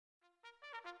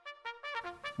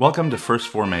Welcome to First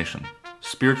Formation,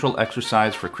 spiritual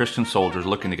exercise for Christian soldiers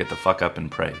looking to get the fuck up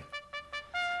and pray.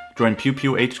 Join Pew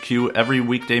Pew HQ every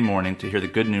weekday morning to hear the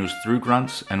good news through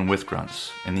grunts and with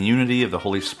grunts, in the unity of the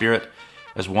Holy Spirit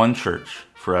as one church,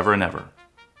 forever and ever.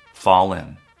 Fall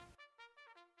in.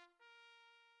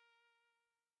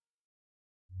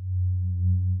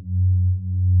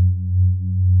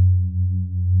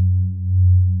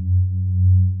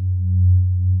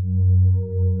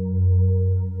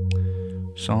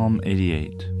 Psalm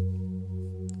 88.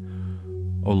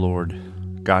 O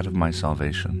Lord, God of my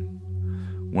salvation,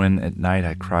 when at night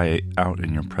I cry out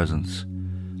in your presence,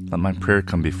 let my prayer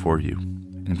come before you.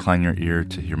 Incline your ear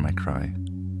to hear my cry.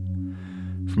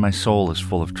 For my soul is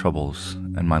full of troubles,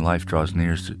 and my life draws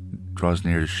near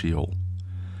to Sheol.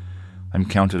 I am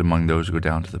counted among those who go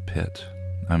down to the pit.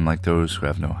 I am like those who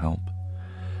have no help,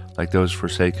 like those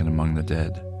forsaken among the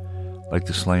dead, like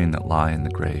the slain that lie in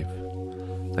the grave,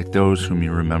 like those whom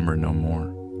you remember no more,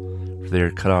 for they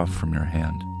are cut off from your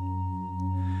hand.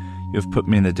 You have put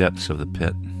me in the depths of the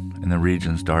pit, in the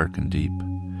regions dark and deep.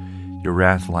 Your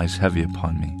wrath lies heavy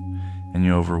upon me, and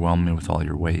you overwhelm me with all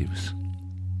your waves.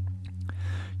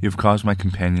 You have caused my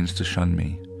companions to shun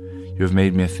me. You have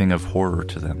made me a thing of horror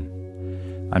to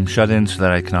them. I am shut in so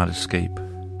that I cannot escape.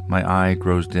 My eye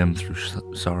grows dim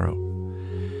through sorrow.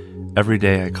 Every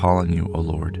day I call on you, O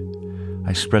Lord.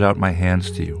 I spread out my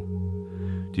hands to you.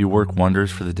 Do you work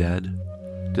wonders for the dead?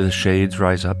 Do the shades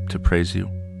rise up to praise you?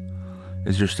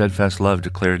 Is your steadfast love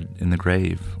declared in the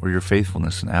grave, or your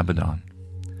faithfulness in Abaddon?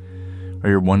 Are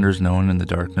your wonders known in the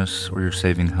darkness, or your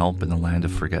saving help in the land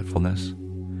of forgetfulness?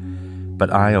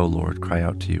 But I, O Lord, cry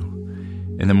out to you.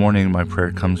 In the morning my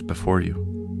prayer comes before you.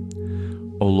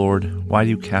 O Lord, why do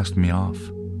you cast me off?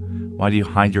 Why do you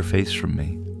hide your face from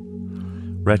me?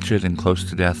 Wretched and close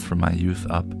to death from my youth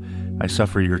up, I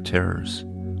suffer your terrors.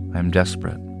 I am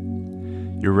desperate.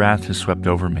 Your wrath has swept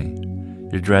over me.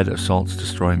 Your dread assaults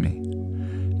destroy me.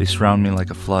 They surround me like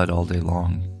a flood all day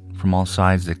long. From all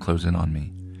sides they close in on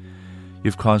me.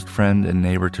 You've caused friend and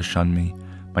neighbor to shun me.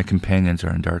 My companions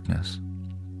are in darkness.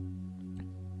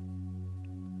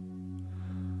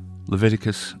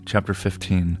 Leviticus chapter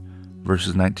 15,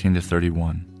 verses 19 to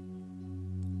 31.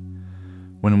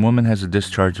 When a woman has a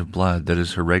discharge of blood that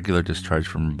is her regular discharge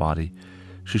from her body,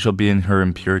 she shall be in her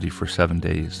impurity for 7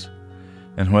 days,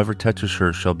 and whoever touches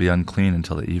her shall be unclean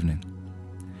until the evening.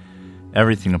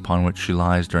 Everything upon which she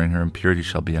lies during her impurity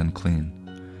shall be unclean.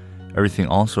 Everything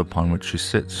also upon which she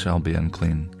sits shall be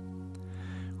unclean.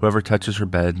 Whoever touches her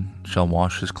bed shall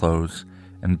wash his clothes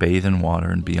and bathe in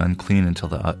water and be unclean until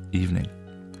the evening.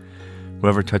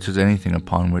 Whoever touches anything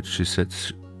upon which she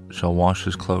sits shall wash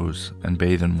his clothes and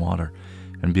bathe in water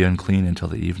and be unclean until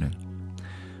the evening.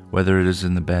 Whether it is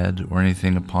in the bed or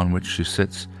anything upon which she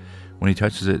sits, when he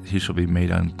touches it, he shall be made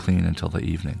unclean until the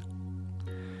evening.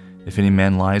 If any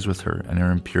man lies with her, and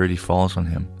her impurity falls on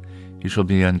him, he shall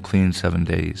be unclean 7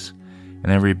 days,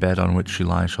 and every bed on which she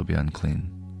lies shall be unclean.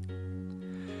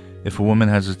 If a woman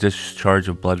has a discharge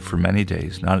of blood for many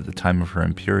days, not at the time of her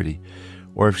impurity,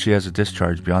 or if she has a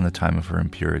discharge beyond the time of her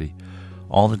impurity,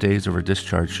 all the days of her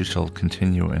discharge she shall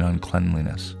continue in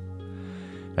uncleanliness.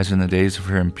 As in the days of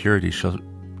her impurity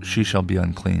she shall be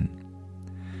unclean.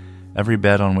 Every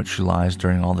bed on which she lies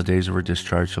during all the days of her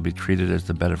discharge shall be treated as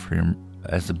the bed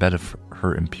of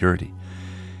her impurity,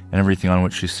 and everything on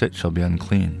which she sits shall be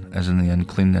unclean, as in the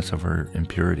uncleanness of her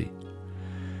impurity.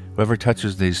 Whoever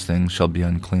touches these things shall be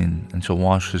unclean, and shall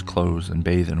wash his clothes and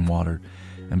bathe in water,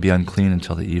 and be unclean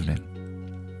until the evening.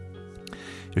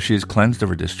 If she is cleansed of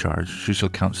her discharge, she shall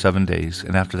count 7 days,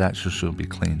 and after that she shall be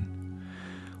clean.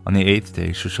 On the 8th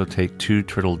day she shall take 2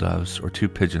 turtle doves or 2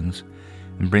 pigeons,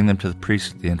 and bring them to the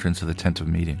priest at the entrance of the tent of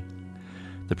meeting.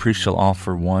 The priest shall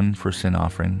offer one for a sin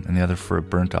offering, and the other for a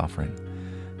burnt offering,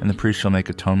 and the priest shall make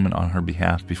atonement on her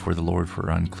behalf before the Lord for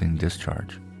her unclean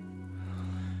discharge.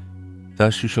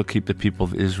 Thus you shall keep the people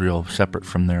of Israel separate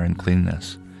from their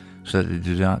uncleanness, so that they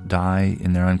do not die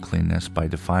in their uncleanness by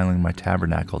defiling my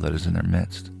tabernacle that is in their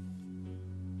midst.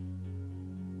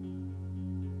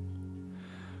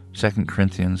 2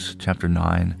 Corinthians chapter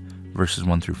 9, verses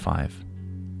 1 through 5.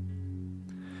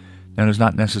 Now it is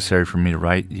not necessary for me to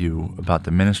write you about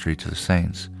the ministry to the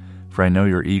saints, for I know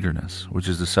your eagerness, which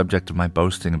is the subject of my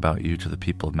boasting about you to the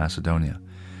people of Macedonia,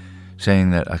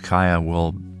 saying that Achaia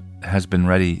has been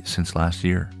ready since last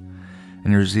year,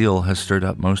 and your zeal has stirred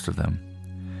up most of them.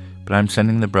 But I am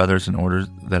sending the brothers in order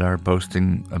that our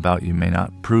boasting about you may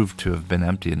not prove to have been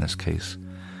empty in this case,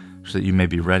 so that you may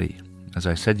be ready, as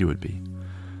I said you would be.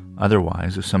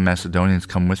 Otherwise, if some Macedonians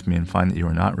come with me and find that you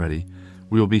are not ready,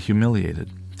 we will be humiliated,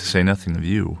 to say nothing of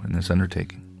you, in this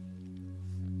undertaking.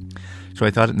 So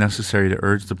I thought it necessary to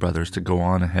urge the brothers to go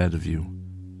on ahead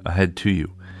to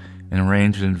you, and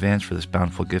arrange in advance for this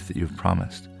bountiful gift that you have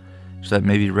promised, so that it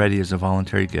may be ready as a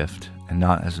voluntary gift and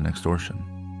not as an extortion.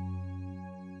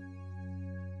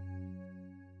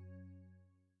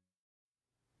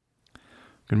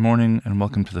 Good morning and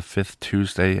welcome to the 5th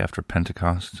Tuesday after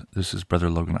Pentecost. This is Brother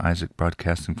Logan Isaac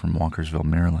broadcasting from Walkersville,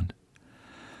 Maryland.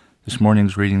 This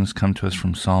morning's readings come to us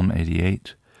from Psalm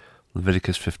 88,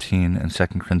 Leviticus 15, and 2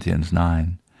 Corinthians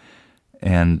 9.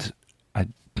 And I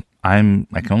can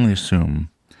only assume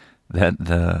that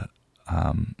the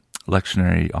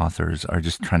lectionary authors are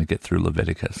just trying to get through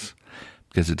Leviticus,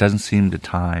 because it doesn't seem to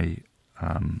tie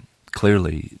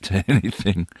clearly to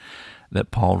anything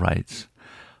that Paul writes.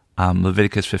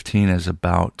 Leviticus 15 is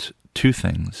about two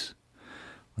things.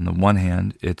 On the one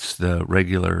hand, it's a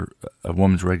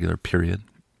woman's regular period,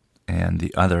 and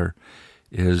the other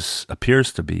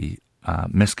appears to be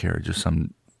miscarriage of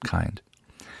some kind.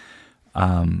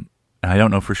 And I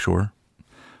don't know for sure,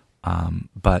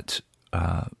 but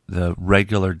the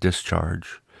regular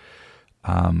discharge,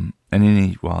 in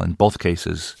both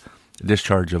cases, the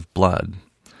discharge of blood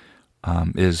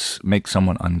makes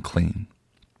someone unclean.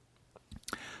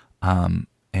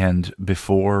 And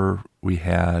before we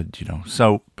had,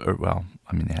 soap,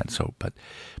 they had soap, but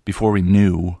before we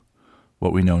knew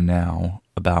what we know now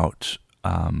about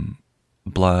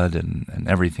blood and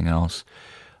everything else,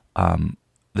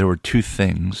 there were two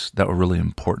things that were really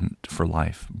important for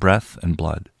life: breath and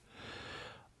blood.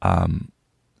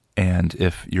 And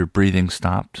if your breathing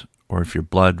stopped or if your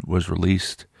blood was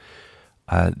released,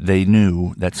 they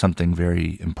knew that something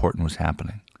very important was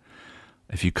happening.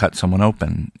 If you cut someone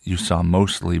open, you saw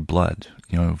mostly blood.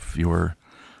 If you were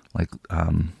like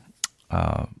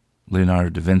Leonardo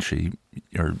da Vinci,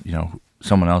 or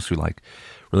someone else who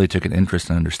really took an interest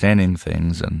in understanding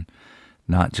things and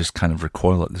not just kind of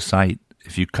recoil at the sight.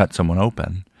 If you cut someone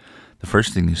open, the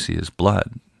first thing you see is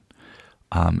blood.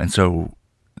 And so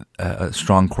a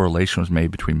strong correlation was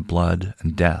made between blood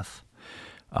and death.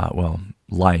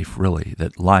 Life, really,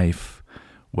 that life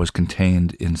was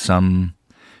contained in some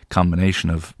combination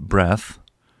of breath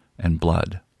and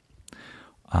blood.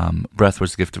 Breath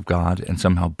was the gift of God, and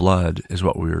somehow blood is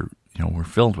what we're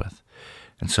filled with.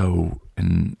 And so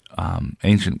in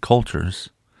ancient cultures,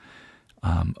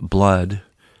 blood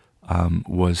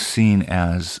was seen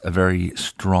as a very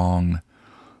strong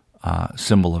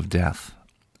symbol of death,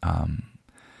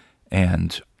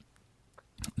 and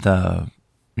the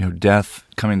death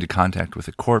coming into contact with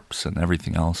a corpse and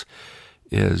everything else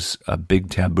is a big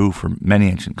taboo for many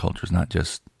ancient cultures, not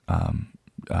just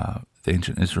the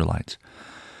ancient Israelites.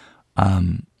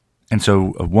 And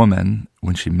so a woman,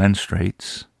 when she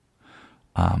menstruates,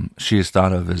 she is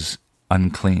thought of as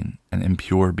unclean and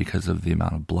impure because of the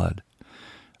amount of blood,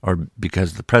 or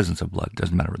because of the presence of blood. It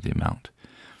doesn't matter the amount.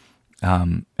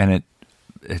 And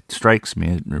it strikes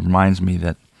me, it reminds me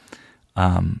that,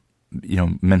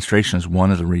 menstruation is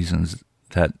one of the reasons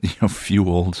that,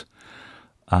 fueled,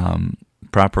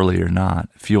 properly or not,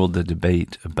 fueled the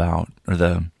debate about, or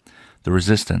the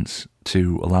resistance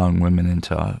to allowing women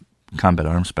into combat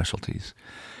arms specialties.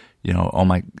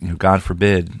 God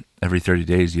forbid, every 30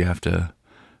 days you have to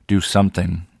do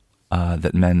something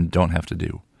that men don't have to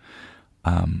do.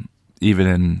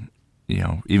 Even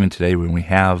today, when we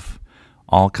have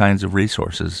all kinds of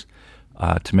resources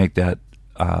to make that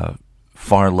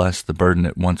far less the burden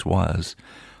it once was,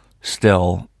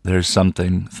 still there's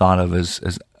something thought of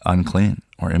as unclean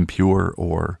or impure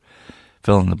or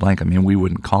fill in the blank. We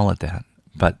wouldn't call it that,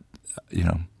 but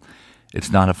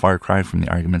it's not a far cry from the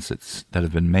arguments that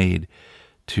have been made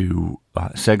to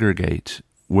segregate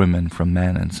women from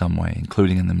men in some way,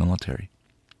 including in the military.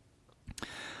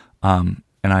 And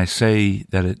I say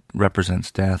that it represents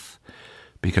death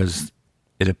because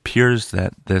it appears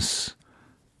that this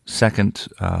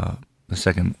the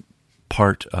second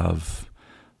part of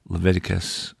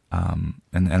Leviticus, and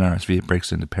NRSV, it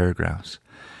breaks into paragraphs.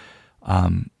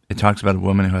 It talks about a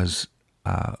woman who has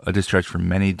a discharge for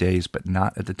many days, but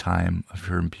not at the time of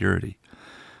her impurity,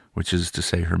 which is to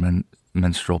say her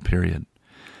menstrual period.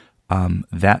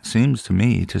 That seems to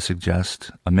me to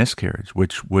suggest a miscarriage,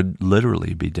 which would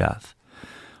literally be death.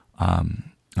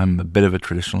 I'm a bit of a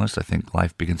traditionalist. I think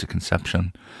life begins at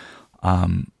conception.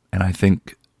 And I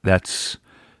think that's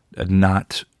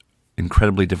not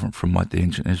incredibly different from what the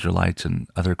ancient Israelites and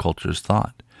other cultures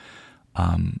thought.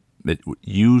 It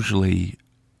usually,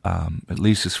 at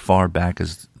least as far back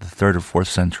as the 3rd or 4th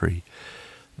century,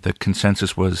 the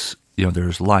consensus was,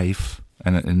 there's life,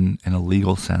 and in a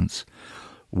legal sense,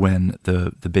 when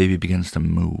the baby begins to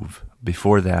move.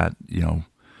 Before that,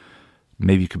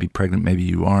 maybe you could be pregnant, maybe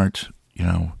you aren't.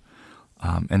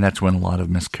 And that's when a lot of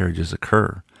miscarriages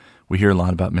occur. We hear a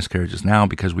lot about miscarriages now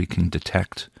because we can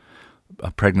detect a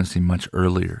pregnancy much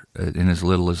earlier, in as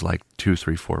little as like 2,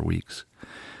 3, 4 weeks.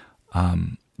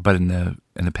 But in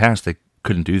the past, they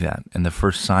couldn't do that. And the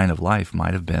first sign of life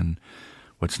might have been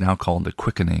what's now called the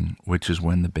quickening, which is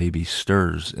when the baby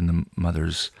stirs in the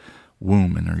mother's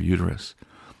womb, in her uterus.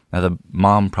 Now, the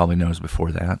mom probably knows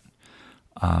before that,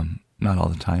 not all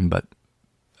the time, but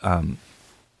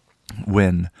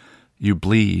when you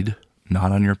bleed,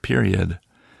 not on your period,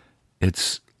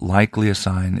 it's likely a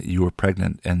sign that you were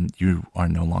pregnant and you are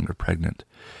no longer pregnant.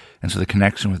 And so the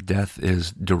connection with death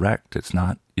is direct. It's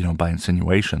not, by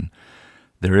insinuation.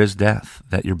 There is death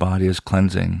that your body is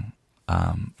cleansing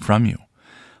from you.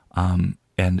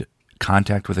 And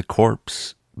contact with a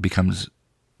corpse becomes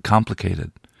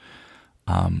complicated.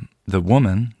 The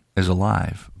woman is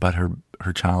alive, but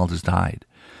her child has died.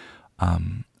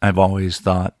 I've always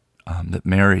thought that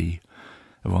Mary,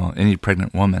 any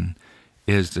pregnant woman,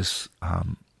 is this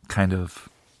kind of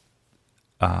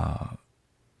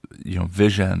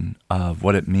vision of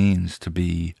what it means to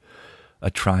be a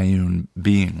triune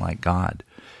being like God.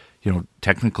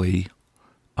 Technically,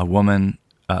 a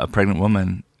pregnant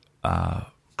woman, it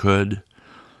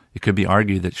could be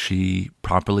argued that she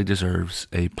properly deserves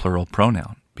a plural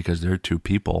pronoun because there are two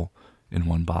people in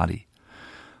one body.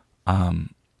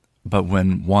 But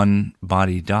when one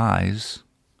body dies,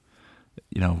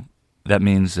 that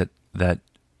means that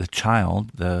the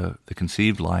child, the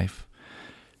conceived life,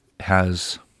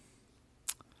 has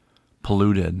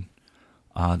polluted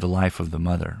the life of the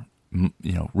mother,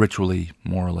 ritually,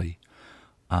 morally.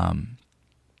 And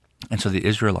so the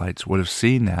Israelites would have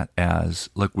seen that as,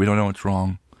 look, we don't know what's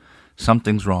wrong.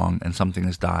 Something's wrong and something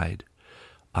has died.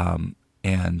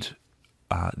 And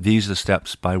these are the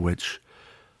steps by which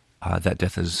that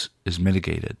death is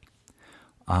mitigated.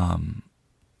 And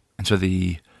so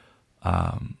the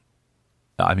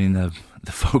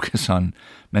focus on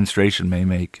menstruation may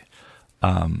make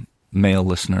male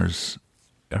listeners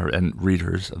and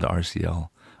readers of the RCL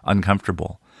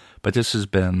uncomfortable, but this has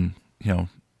been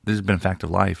a fact of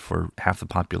life for half the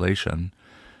population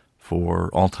for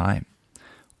all time,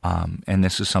 and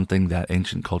this is something that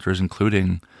ancient cultures,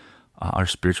 including our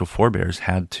spiritual forebears,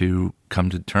 had to come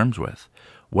to terms with.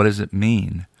 What does it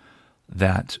mean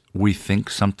that we think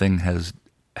something has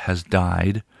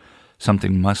died?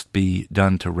 Something must be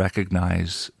done to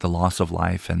recognize the loss of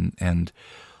life, and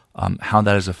how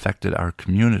that has affected our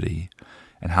community,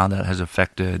 and how that has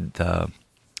affected the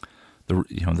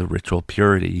ritual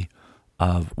purity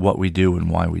of what we do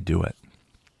and why we do it.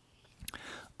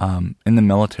 In the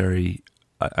military,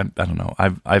 I don't know.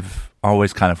 I've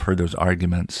always kind of heard those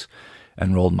arguments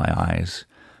and rolled my eyes.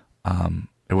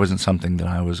 It wasn't something that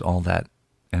I was all that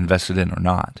invested in or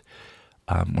not.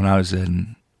 When I was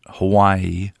in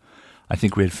Hawaii, I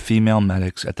think we had female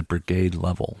medics at the brigade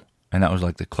level, and that was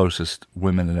like the closest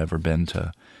women had ever been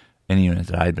to any unit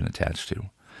that I had been attached to.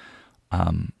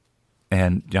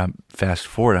 And fast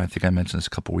forward, I think I mentioned this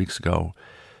a couple weeks ago,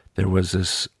 there was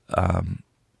this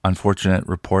unfortunate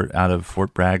report out of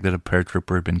Fort Bragg that a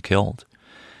paratrooper had been killed.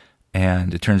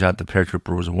 And it turns out the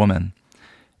paratrooper was a woman.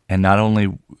 And not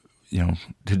only,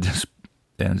 did this,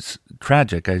 and it's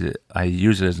tragic, I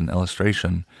use it as an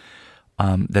illustration,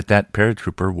 that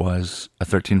paratrooper was a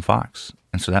 13 Fox.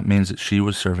 And so that means that she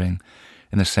was serving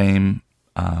in the same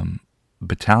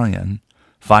battalion,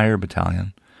 fire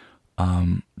battalion,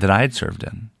 that I had served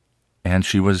in. And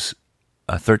she was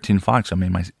a 13 Fox. I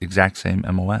mean, my exact same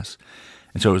MOS.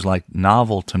 And so it was like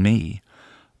novel to me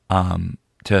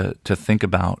to think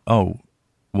about,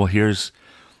 here's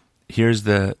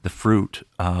the fruit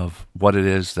of what it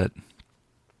is that,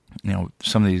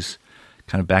 some of these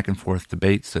kind of back and forth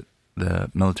debates that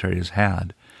the military has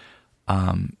had.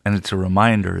 And it's a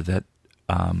reminder that,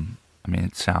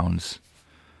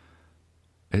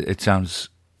 it sounds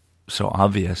so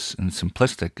obvious and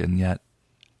simplistic, and yet,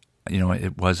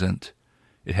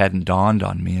 it hadn't dawned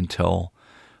on me until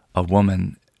a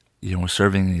woman, was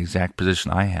serving in the exact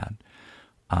position I had.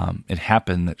 It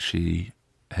happened that she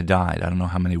had died. I don't know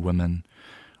how many women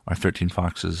are 13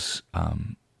 Foxes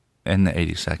in the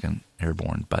 82nd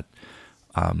Airborne, but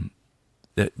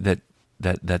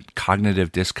that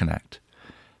cognitive disconnect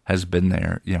has been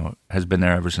there,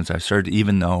 ever since I served,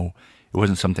 even though it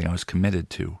wasn't something I was committed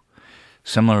to.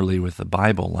 Similarly with the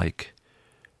Bible, like,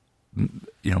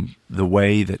 the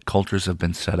way that cultures have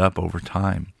been set up over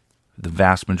time, the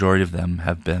vast majority of them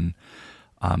have been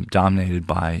dominated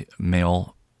by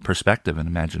male perspective and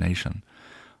imagination.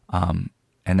 And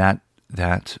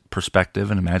that perspective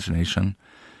and imagination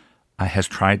has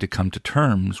tried to come to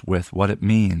terms with what it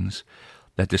means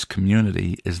that this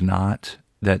community is not,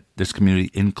 that this community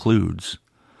includes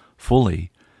fully,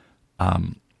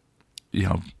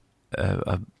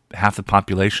 half the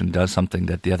population does something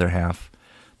that the other half,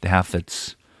 the half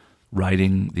that's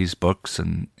writing these books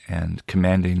and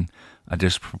commanding a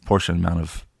disproportionate amount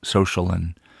of social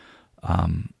and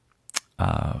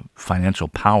financial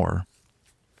power.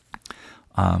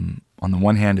 On the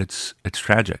one hand, it's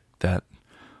tragic that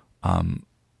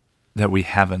we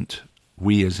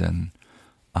as in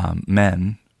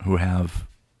men who have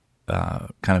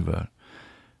kind of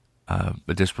a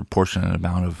disproportionate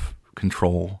amount of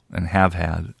control and have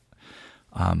had.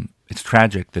 It's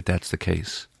tragic that that's the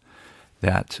case.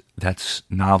 That's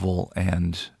novel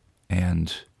and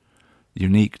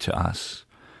unique to us,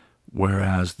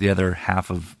 whereas the other half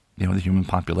of the human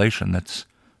population, that's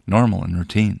normal and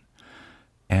routine.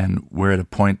 And we're at a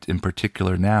point in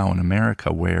particular now in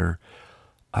America where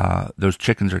those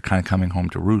chickens are kind of coming home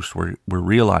to roost. We're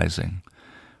realizing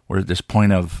we're at this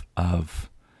point of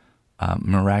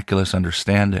miraculous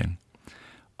understanding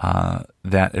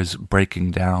that is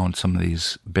breaking down some of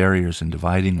these barriers and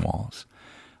dividing walls.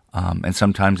 And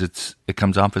sometimes it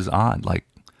comes off as odd, like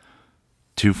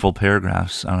 2 full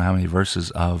paragraphs, I don't know how many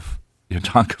verses of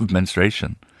talk of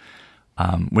menstruation,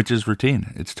 which is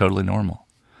routine. It's totally normal.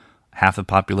 Half the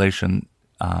population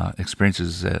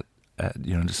experiences it,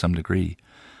 to some degree.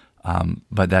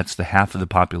 But that's the half of the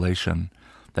population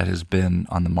that has been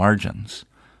on the margins.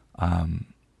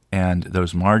 And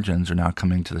those margins are now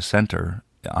coming to the center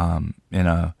in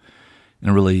a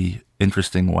really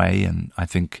interesting way. And I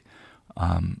think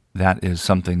that is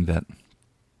something that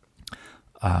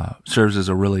serves as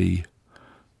a really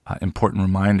important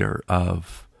reminder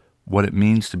of what it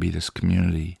means to be this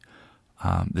community,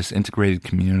 this integrated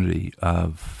community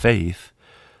of faith,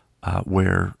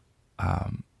 where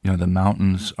the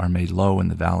mountains are made low and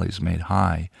the valleys made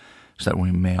high, so that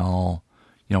we may all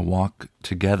walk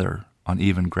together on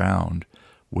even ground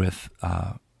with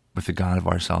the God of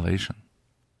our salvation.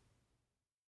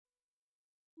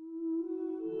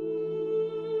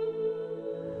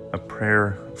 A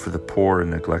prayer for the poor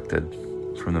and neglected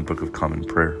from the Book of Common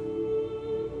Prayer.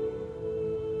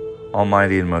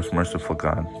 Almighty and most merciful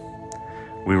God,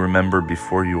 we remember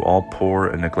before you all poor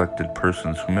and neglected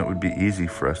persons whom it would be easy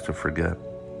for us to forget.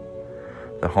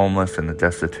 The homeless and the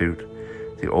destitute,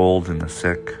 the old and the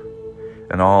sick,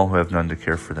 and all who have none to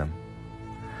care for them.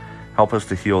 Help us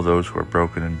to heal those who are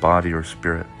broken in body or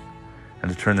spirit, and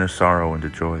to turn their sorrow into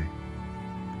joy.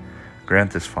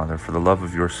 Grant this, Father, for the love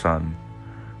of your Son,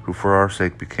 who for our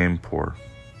sake became poor,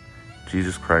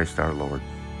 Jesus Christ our Lord.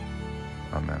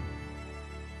 Amen.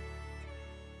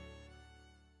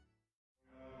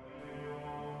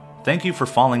 Thank you for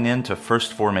falling in to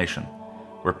First Formation,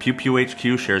 where Pew Pew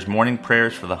HQ shares morning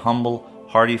prayers for the humble,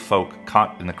 hardy folk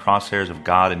caught in the crosshairs of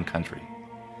God and country.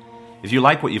 If you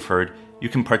like what you've heard, you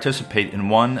can participate in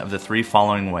one of the 3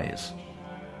 following ways.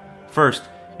 First,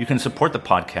 you can support the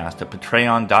podcast at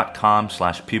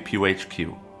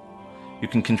patreon.com/pewpewhq. You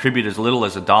can contribute as little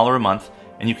as $1 a month,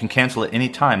 and you can cancel at any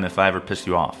time if I ever piss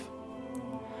you off.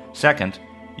 Second,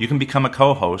 you can become a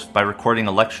co-host by recording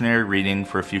a lectionary reading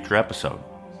for a future episode.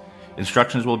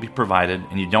 Instructions will be provided,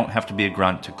 and you don't have to be a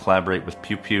grunt to collaborate with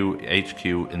Pew Pew HQ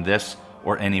in this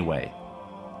or any way.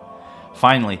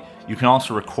 Finally, you can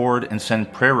also record and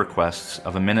send prayer requests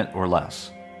of a minute or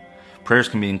less. Prayers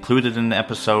can be included in the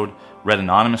episode, read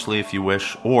anonymously if you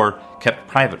wish, or kept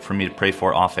private for me to pray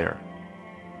for off-air.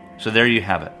 So there you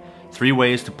have it, 3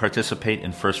 ways to participate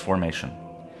in First Formation.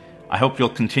 I hope you'll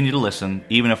continue to listen,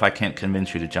 even if I can't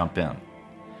convince you to jump in.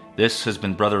 This has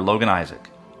been Brother Logan Isaac,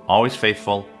 always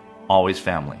faithful, always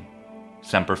family.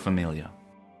 Semper Familia.